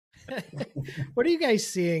what are you guys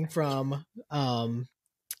seeing from, I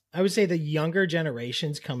would say the younger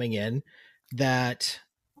generations coming in that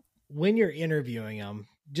when you're interviewing them,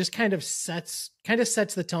 just kind of sets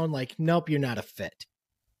the tone like, nope, you're not a fit.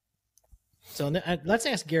 So let's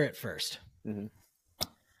ask Garrett first. Mm-hmm.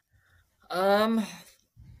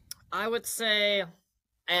 I would say,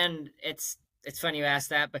 and it's funny you ask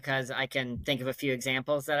that because I can think of a few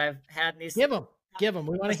examples that I've had in these. Give them.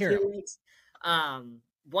 We want to hear them.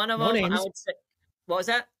 One of no them, names. I would say, what was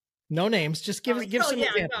that? No names. Just give some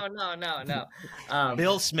examples. No.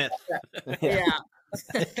 Bill Smith. Yeah.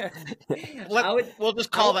 We'll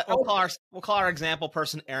just call that. We'll call our example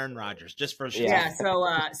person Aaron Rodgers, just for sure. Yeah.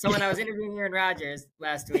 So when I was interviewing Aaron Rodgers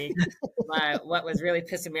last week, what was really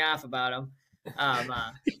pissing me off about him.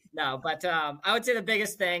 I would say the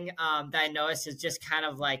biggest thing that I noticed is just kind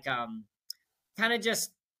of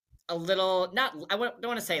just a little, don't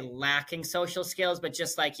want to say lacking social skills, but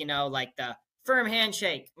just like, like the firm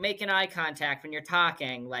handshake, making eye contact when you're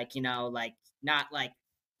talking, like, like not like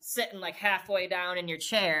sitting like halfway down in your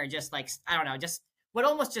chair, just like, I don't know, just what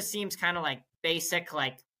almost just seems kind of like basic,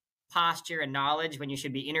 like posture and knowledge when you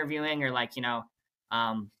should be interviewing or like,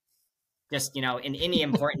 just, in any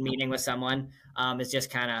important meeting with someone, is just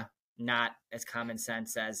kind of not as common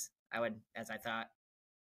sense as I thought.